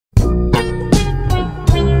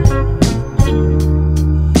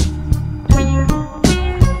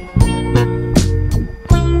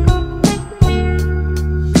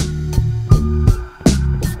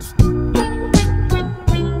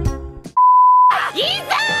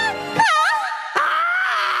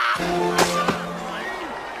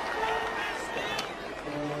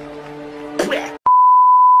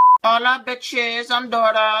up, bitches? I'm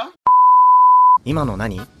Dora. 今の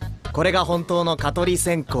何？これが本当の蚊取り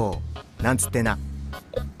線香なんつってな。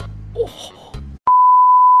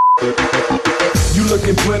You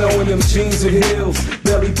looking bueno in them jeans and heels,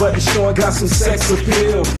 belly button showing, got some sex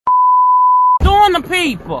appeal. Doing the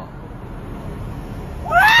people.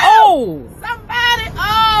 Oh! Somebody,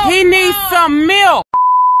 oh! He needs some milk.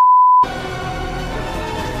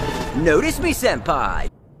 Notice me, Senpai.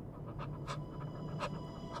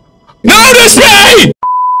 Notice me!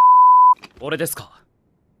 俺ですか？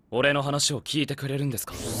俺の話を聞いてくれるんです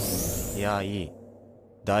か？いや、いい。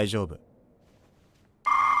大丈夫。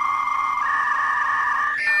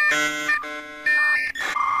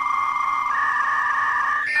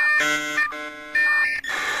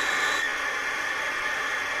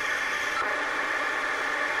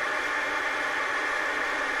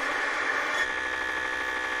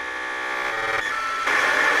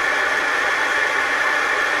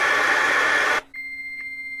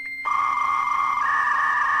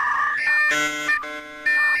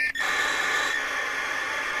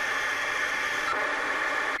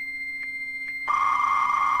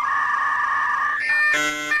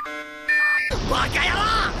バカ野郎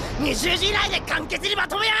！20時以内で完結にま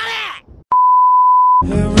とめやが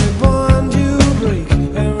れ！ Every bond you break,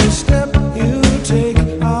 every step you take,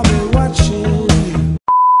 I'll be watching you.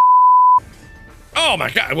 Oh my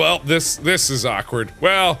god, well, this is awkward.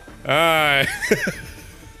 Well, I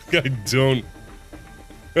don't.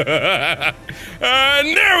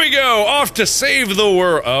 And there we go! Off to save the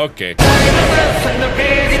world. Okay.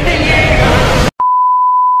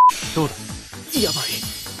 どうだ？やばい。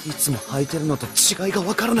いつも履いてるのと違いが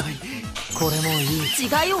わからない。これもいい。違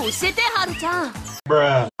いを教えて、はるちゃん。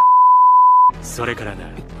それからな、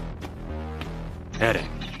エレン。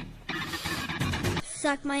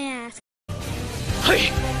Suck my ass. は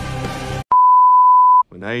い。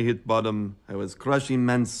When I hit bottom, I was crushing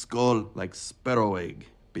man's skull like sparrow egg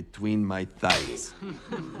between my thighs.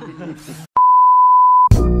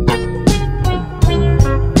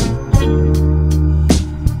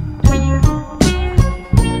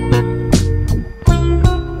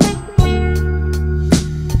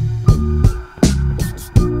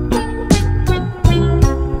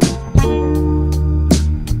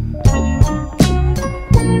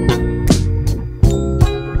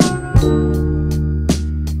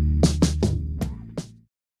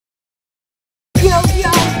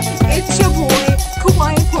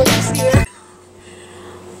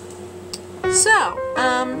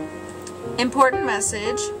 Important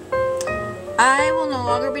message. I will no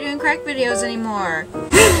longer be doing crack videos anymore.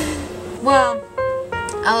 Well,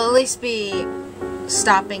 I'll at least be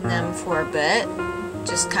stopping them for a bit.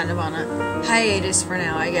 Just kind of on a hiatus for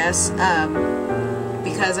now, I guess.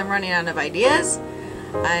 Because I'm running out of ideas.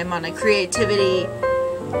 I'm on a creativity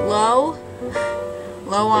low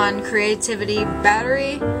on creativity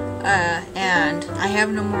battery. And I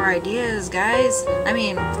have no more ideas, guys. I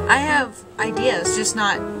mean, I have ideas, just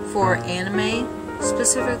not for anime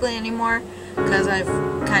specifically anymore, because I've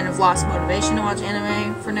kind of lost motivation to watch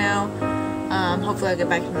anime for now. Hopefully I'll get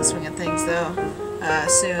back in the swing of things, though,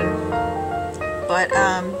 soon. But,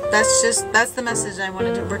 that's the message I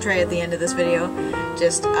wanted to portray at the end of this video.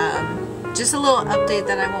 Just a little update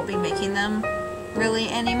that I won't be making them really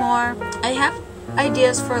anymore. I have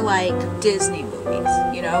ideas for, like, Disney movies,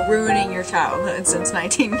 you know, ruining your childhood since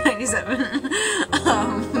 1997.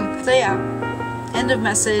 So yeah, end of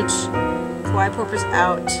message. Kawaii Porpoise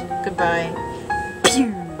out. Goodbye.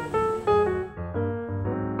 Pew.